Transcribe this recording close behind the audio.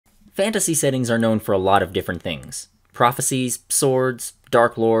Fantasy settings are known for a lot of different things. Prophecies, swords,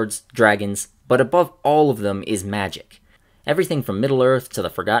 dark lords, dragons, but above all of them is magic. Everything from Middle-earth to the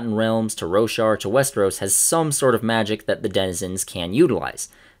Forgotten Realms to Roshar to Westeros has some sort of magic that the denizens can utilize.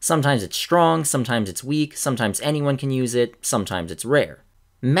 Sometimes it's strong, sometimes it's weak, sometimes anyone can use it, sometimes it's rare.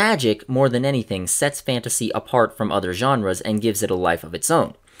 Magic, more than anything, sets fantasy apart from other genres and gives it a life of its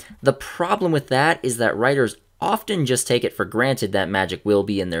own. The problem with that is that writers often just take it for granted that magic will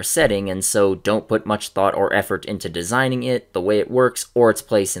be in their setting, and so don't put much thought or effort into designing it, the way it works, or its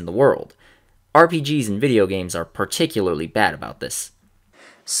place in the world. RPGs and video games are particularly bad about this.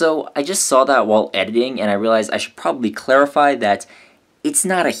 So I just saw that while editing, and I realized I should probably clarify that it's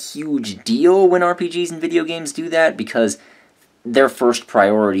not a huge deal when RPGs and video games do that, because their first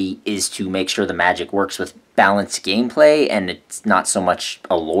priority is to make sure the magic works with balanced gameplay, and it's not so much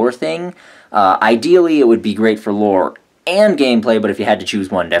a lore thing. Ideally, it would be great for lore and gameplay, but if you had to choose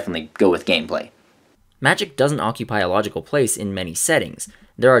one, definitely go with gameplay. Magic doesn't occupy a logical place in many settings.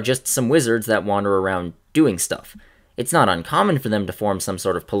 There are just some wizards that wander around doing stuff. It's not uncommon for them to form some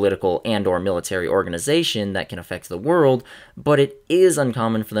sort of political and/or military organization that can affect the world, but it is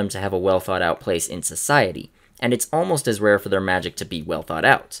uncommon for them to have a well-thought-out place in society, and it's almost as rare for their magic to be well thought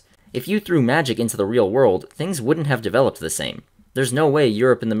out. If you threw magic into the real world, things wouldn't have developed the same. There's no way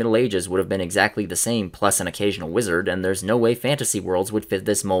Europe in the Middle Ages would have been exactly the same plus an occasional wizard, and there's no way fantasy worlds would fit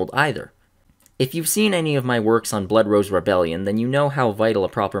this mold either. If you've seen any of my works on Blood Rose Rebellion, then you know how vital a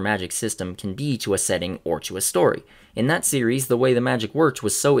proper magic system can be to a setting or to a story. In that series, the way the magic worked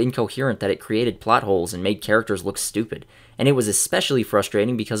was so incoherent that it created plot holes and made characters look stupid, and it was especially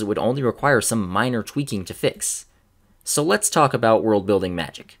frustrating because it would only require some minor tweaking to fix. So let's talk about world-building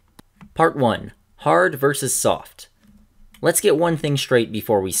magic. Part 1. Hard versus soft. Let's get one thing straight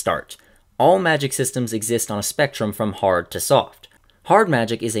before we start. All magic systems exist on a spectrum from hard to soft. Hard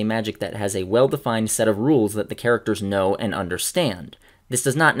magic is a magic that has a well-defined set of rules that the characters know and understand. This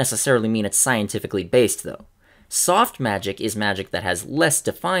does not necessarily mean it's scientifically based, though. Soft magic is magic that has less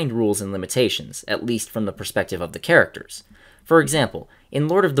defined rules and limitations, at least from the perspective of the characters. For example, in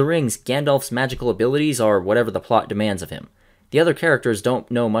Lord of the Rings, Gandalf's magical abilities are whatever the plot demands of him. The other characters don't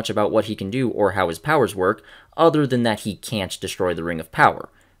know much about what he can do or how his powers work, other than that he can't destroy the Ring of Power.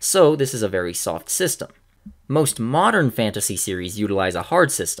 So this is a very soft system. Most modern fantasy series utilize a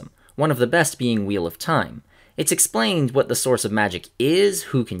hard system, one of the best being Wheel of Time. It's explained what the source of magic is,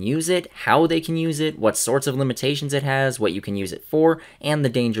 who can use it, how they can use it, what sorts of limitations it has, what you can use it for, and the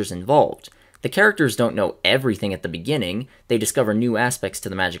dangers involved. The characters don't know everything at the beginning, they discover new aspects to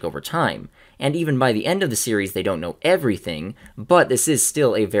the magic over time, and even by the end of the series they don't know everything, but this is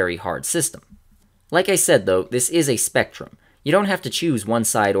still a very hard system. Like I said though, this is a spectrum. You don't have to choose one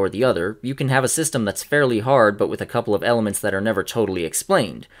side or the other. You can have a system that's fairly hard but with a couple of elements that are never totally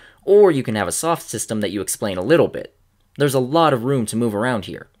explained, or you can have a soft system that you explain a little bit. There's a lot of room to move around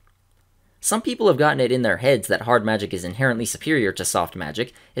here. Some people have gotten it in their heads that hard magic is inherently superior to soft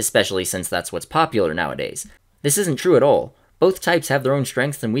magic, especially since that's what's popular nowadays. This isn't true at all. Both types have their own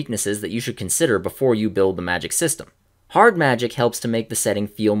strengths and weaknesses that you should consider before you build the magic system. Hard magic helps to make the setting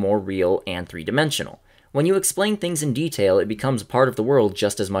feel more real and three-dimensional. When you explain things in detail, it becomes a part of the world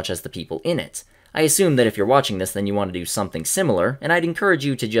just as much as the people in it. I assume that if you're watching this, then you want to do something similar, and I'd encourage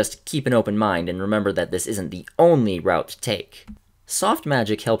you to just keep an open mind and remember that this isn't the only route to take. Soft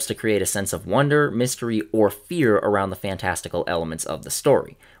magic helps to create a sense of wonder, mystery, or fear around the fantastical elements of the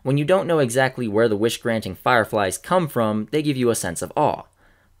story. When you don't know exactly where the wish-granting fireflies come from, they give you a sense of awe.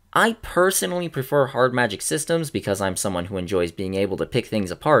 I personally prefer hard magic systems because I'm someone who enjoys being able to pick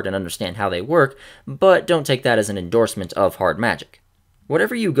things apart and understand how they work, but don't take that as an endorsement of hard magic.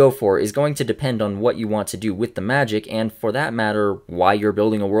 Whatever you go for is going to depend on what you want to do with the magic, and for that matter, why you're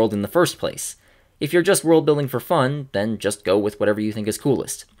building a world in the first place. If you're just world building for fun, then just go with whatever you think is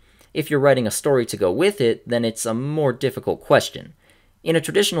coolest. If you're writing a story to go with it, then it's a more difficult question. In a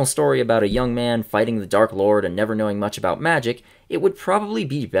traditional story about a young man fighting the Dark Lord and never knowing much about magic, it would probably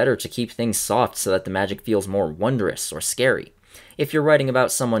be better to keep things soft so that the magic feels more wondrous or scary. If you're writing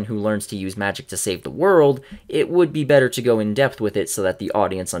about someone who learns to use magic to save the world, it would be better to go in depth with it so that the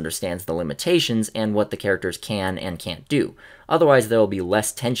audience understands the limitations and what the characters can and can't do. Otherwise, there will be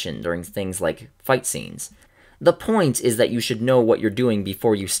less tension during things like fight scenes. The point is that you should know what you're doing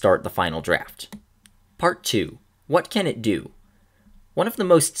before you start the final draft. Part 2. What can it do? One of the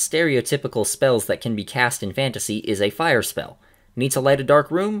most stereotypical spells that can be cast in fantasy is a fire spell. Need to light a dark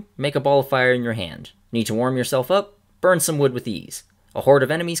room? Make a ball of fire in your hand. Need to warm yourself up? Burn some wood with ease. A horde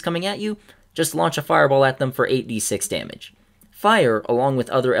of enemies coming at you? Just launch a fireball at them for 8d6 damage. Fire, along with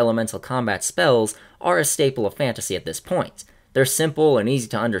other elemental combat spells, are a staple of fantasy at this point. They're simple and easy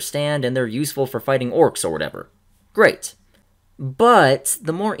to understand, and they're useful for fighting orcs or whatever. Great. But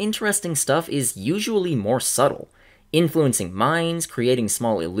the more interesting stuff is usually more subtle. Influencing minds, creating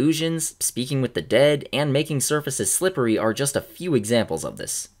small illusions, speaking with the dead, and making surfaces slippery are just a few examples of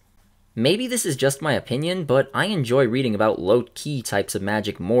this. Maybe this is just my opinion, but I enjoy reading about low-key types of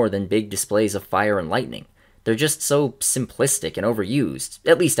magic more than big displays of fire and lightning. They're just so simplistic and overused,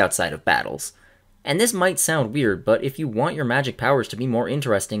 at least outside of battles. And this might sound weird, but if you want your magic powers to be more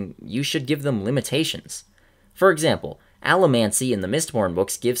interesting, you should give them limitations. For example, Allomancy in the Mistborn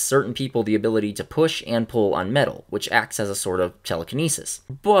books gives certain people the ability to push and pull on metal, which acts as a sort of telekinesis.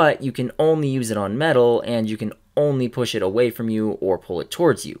 But you can only use it on metal, and you can only push it away from you or pull it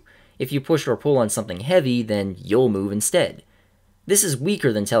towards you. If you push or pull on something heavy, then you'll move instead. This is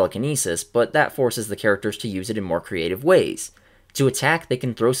weaker than telekinesis, but that forces the characters to use it in more creative ways. To attack, they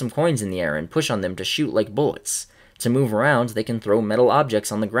can throw some coins in the air and push on them to shoot like bullets. To move around, they can throw metal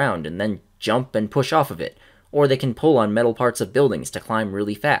objects on the ground and then jump and push off of it, or they can pull on metal parts of buildings to climb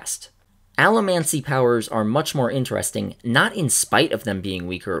really fast. Allomancy powers are much more interesting, not in spite of them being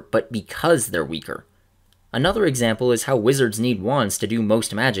weaker, but because they're weaker. Another example is how wizards need wands to do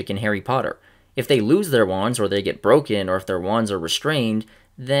most magic in Harry Potter. If they lose their wands, or they get broken, or if their wands are restrained,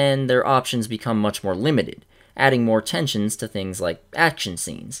 then their options become much more limited, adding more tensions to things like action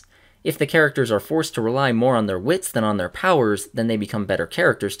scenes. If the characters are forced to rely more on their wits than on their powers, then they become better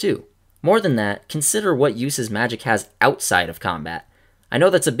characters too. More than that, consider what uses magic has outside of combat. I know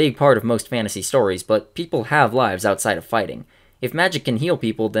that's a big part of most fantasy stories, but people have lives outside of fighting. If magic can heal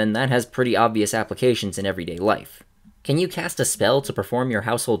people, then that has pretty obvious applications in everyday life. Can you cast a spell to perform your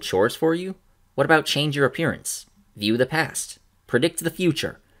household chores for you? What about change your appearance? View the past? Predict the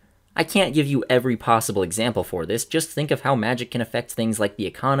future? I can't give you every possible example for this, just think of how magic can affect things like the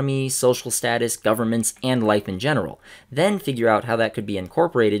economy, social status, governments, and life in general. Then figure out how that could be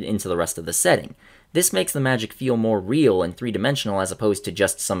incorporated into the rest of the setting. This makes the magic feel more real and three-dimensional as opposed to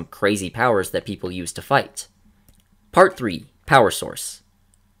just some crazy powers that people use to fight. Part 3. Power Source.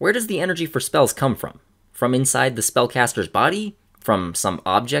 Where does the energy for spells come from? From inside the spellcaster's body? From some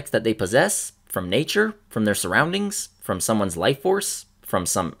object that they possess? From nature? From their surroundings? From someone's life force? From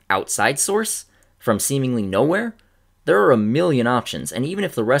some outside source? From seemingly nowhere? There are a million options, and even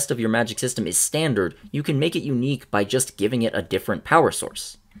if the rest of your magic system is standard, you can make it unique by just giving it a different power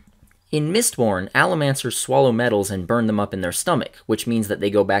source. In Mistborn, Allomancers swallow metals and burn them up in their stomach, which means that they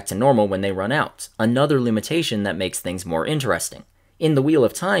go back to normal when they run out, another limitation that makes things more interesting. In the Wheel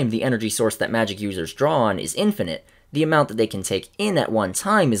of Time, the energy source that magic users draw on is infinite. The amount that they can take in at one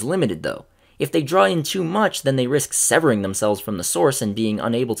time is limited though. If they draw in too much, then they risk severing themselves from the source and being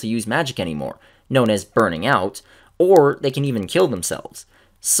unable to use magic anymore, known as burning out, or they can even kill themselves.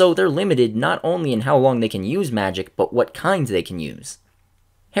 So they're limited not only in how long they can use magic, but what kinds they can use.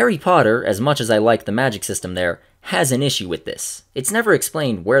 Harry Potter, as much as I like the magic system there, has an issue with this. It's never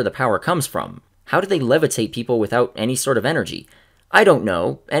explained where the power comes from. How do they levitate people without any sort of energy? I don't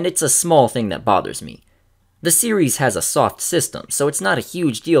know, and it's a small thing that bothers me. The series has a soft system, so it's not a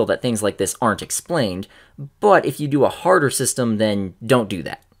huge deal that things like this aren't explained, but if you do a harder system, then don't do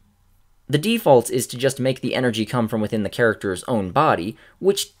that. The default is to just make the energy come from within the character's own body,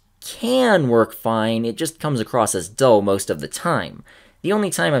 which can work fine, it just comes across as dull most of the time. The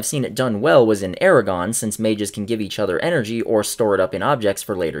only time I've seen it done well was in Aragon, since mages can give each other energy or store it up in objects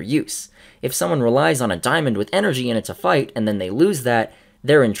for later use. If someone relies on a diamond with energy in it to fight, and then they lose that,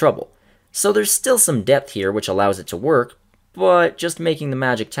 they're in trouble. So there's still some depth here which allows it to work, but just making the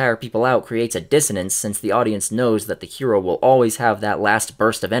magic tire people out creates a dissonance since the audience knows that the hero will always have that last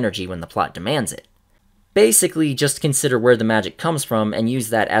burst of energy when the plot demands it. Basically, just consider where the magic comes from and use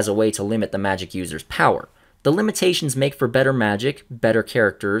that as a way to limit the magic user's power. The limitations make for better magic, better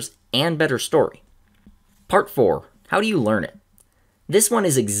characters, and better story. Part 4. How do you learn it? This one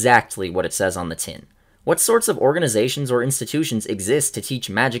is exactly what it says on the tin. What sorts of organizations or institutions exist to teach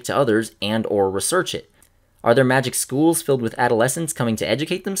magic to others and or research it? Are there magic schools filled with adolescents coming to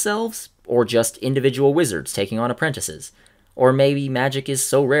educate themselves? Or just individual wizards taking on apprentices? Or maybe magic is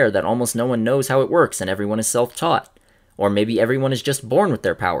so rare that almost no one knows how it works and everyone is self-taught? Or maybe everyone is just born with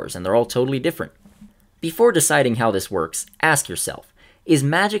their powers and they're all totally different. Before deciding how this works, ask yourself, is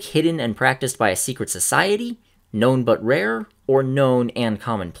magic hidden and practiced by a secret society, known but rare, or known and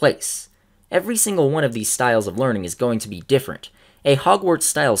commonplace? Every single one of these styles of learning is going to be different. A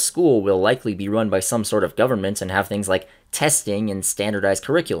Hogwarts-style school will likely be run by some sort of government and have things like testing and standardized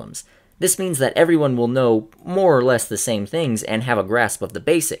curriculums. This means that everyone will know more or less the same things and have a grasp of the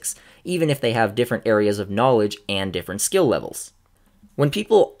basics, even if they have different areas of knowledge and different skill levels. When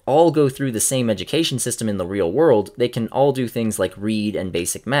people all go through the same education system in the real world, they can all do things like read and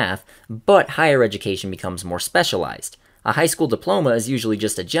basic math, but higher education becomes more specialized. A high school diploma is usually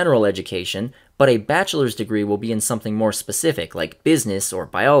just a general education, but a bachelor's degree will be in something more specific, like business or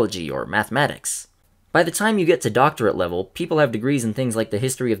biology or mathematics. By the time you get to doctorate level, people have degrees in things like the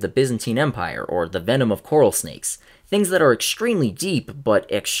history of the Byzantine Empire or the venom of coral snakes, things that are extremely deep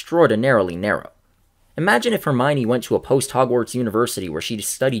but extraordinarily narrow. Imagine if Hermione went to a post-Hogwarts university where she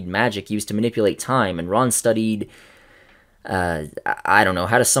studied magic used to manipulate time, and Ron studied, I don't know,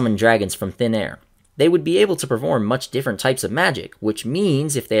 how to summon dragons from thin air. They would be able to perform much different types of magic, which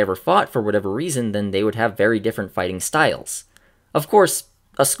means if they ever fought for whatever reason, then they would have very different fighting styles. Of course,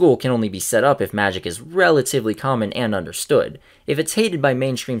 a school can only be set up if magic is relatively common and understood. If it's hated by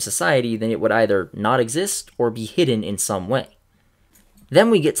mainstream society, then it would either not exist or be hidden in some way. Then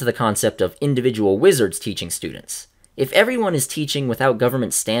we get to the concept of individual wizards teaching students. If everyone is teaching without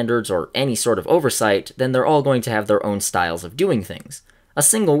government standards or any sort of oversight, then they're all going to have their own styles of doing things. A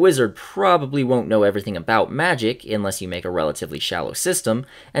single wizard probably won't know everything about magic unless you make a relatively shallow system,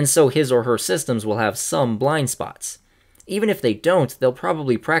 and so his or her systems will have some blind spots. Even if they don't, they'll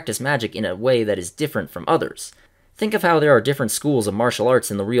probably practice magic in a way that is different from others. Think of how there are different schools of martial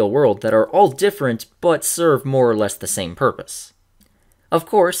arts in the real world that are all different but serve more or less the same purpose. Of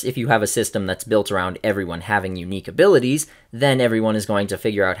course, if you have a system that's built around everyone having unique abilities, then everyone is going to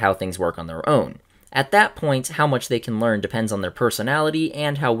figure out how things work on their own. At that point, how much they can learn depends on their personality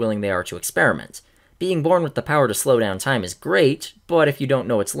and how willing they are to experiment. Being born with the power to slow down time is great, but if you don't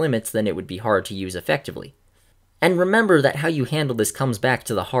know its limits, then it would be hard to use effectively. And remember that how you handle this comes back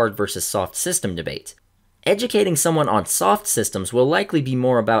to the hard versus soft system debate. Educating someone on soft systems will likely be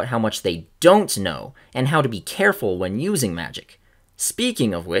more about how much they don't know, and how to be careful when using magic.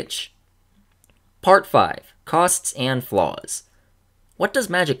 Speaking of which, Part 5, Costs and Flaws. What does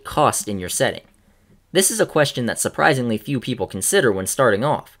magic cost in your setting? This is a question that surprisingly few people consider when starting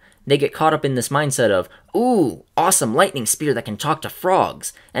off. They get caught up in this mindset of, ooh, awesome lightning spear that can talk to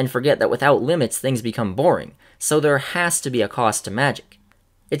frogs, and forget that without limits things become boring, so there has to be a cost to magic.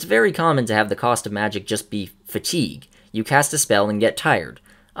 It's very common to have the cost of magic just be fatigue. You cast a spell and get tired.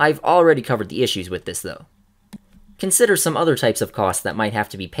 I've already covered the issues with this though. Consider some other types of costs that might have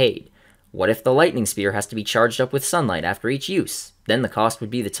to be paid. What if the lightning spear has to be charged up with sunlight after each use? Then the cost would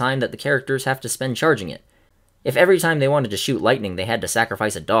be the time that the characters have to spend charging it. If every time they wanted to shoot lightning they had to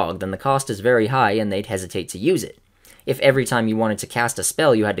sacrifice a dog, then the cost is very high and they'd hesitate to use it. If every time you wanted to cast a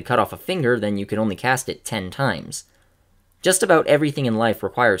spell you had to cut off a finger, then you could only cast it 10 times. Just about everything in life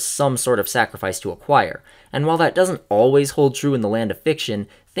requires some sort of sacrifice to acquire, and while that doesn't always hold true in the land of fiction,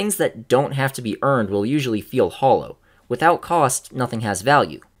 things that don't have to be earned will usually feel hollow. Without cost, nothing has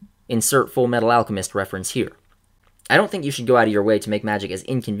value. Insert Full Metal Alchemist reference here. I don't think you should go out of your way to make magic as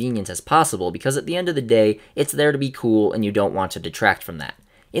inconvenient as possible, because at the end of the day, it's there to be cool and you don't want to detract from that.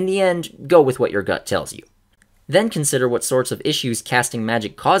 In the end, go with what your gut tells you. Then consider what sorts of issues casting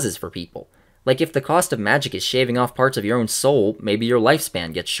magic causes for people. Like if the cost of magic is shaving off parts of your own soul, maybe your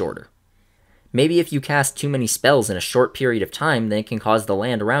lifespan gets shorter. Maybe if you cast too many spells in a short period of time, then it can cause the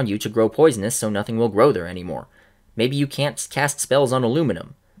land around you to grow poisonous so nothing will grow there anymore. Maybe you can't cast spells on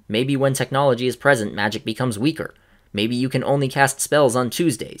aluminum. Maybe when technology is present, magic becomes weaker. Maybe you can only cast spells on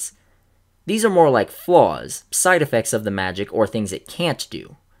Tuesdays. These are more like flaws, side effects of the magic, or things it can't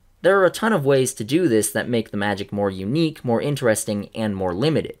do. There are a ton of ways to do this that make the magic more unique, more interesting, and more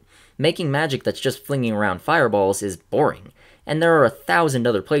limited. Making magic that's just flinging around fireballs is boring, and there are 1,000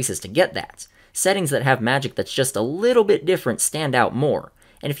 other places to get that. Settings that have magic that's just a little bit different stand out more,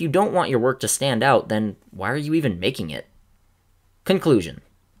 and if you don't want your work to stand out, then why are you even making it? Conclusion.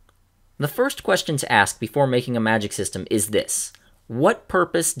 The first question to ask before making a magic system is this: what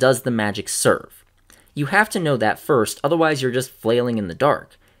purpose does the magic serve? You have to know that first, otherwise you're just flailing in the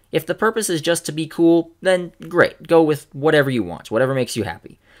dark. If the purpose is just to be cool, then great, go with whatever you want, whatever makes you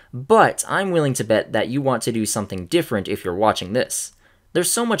happy. But I'm willing to bet that you want to do something different if you're watching this.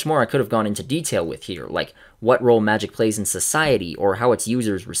 There's so much more I could have gone into detail with here, like what role magic plays in society or how its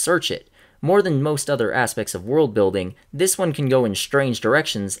users research it. More than most other aspects of world building, this one can go in strange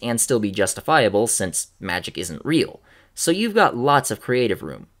directions and still be justifiable since magic isn't real. So you've got lots of creative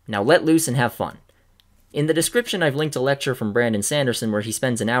room. Now let loose and have fun. In the description I've linked a lecture from Brandon Sanderson where he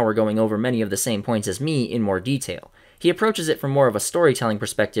spends an hour going over many of the same points as me in more detail. He approaches it from more of a storytelling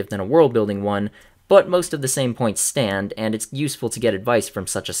perspective than a world-building one, but most of the same points stand, and it's useful to get advice from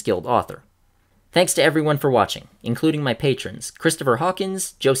such a skilled author. Thanks to everyone for watching, including my patrons, Christopher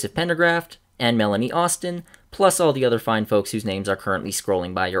Hawkins, Joseph Pendergraft, and Melanie Austin, plus all the other fine folks whose names are currently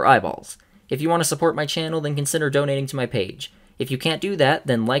scrolling by your eyeballs. If you want to support my channel, then consider donating to my page. If you can't do that,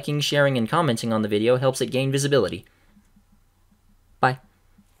 then liking, sharing, and commenting on the video helps it gain visibility.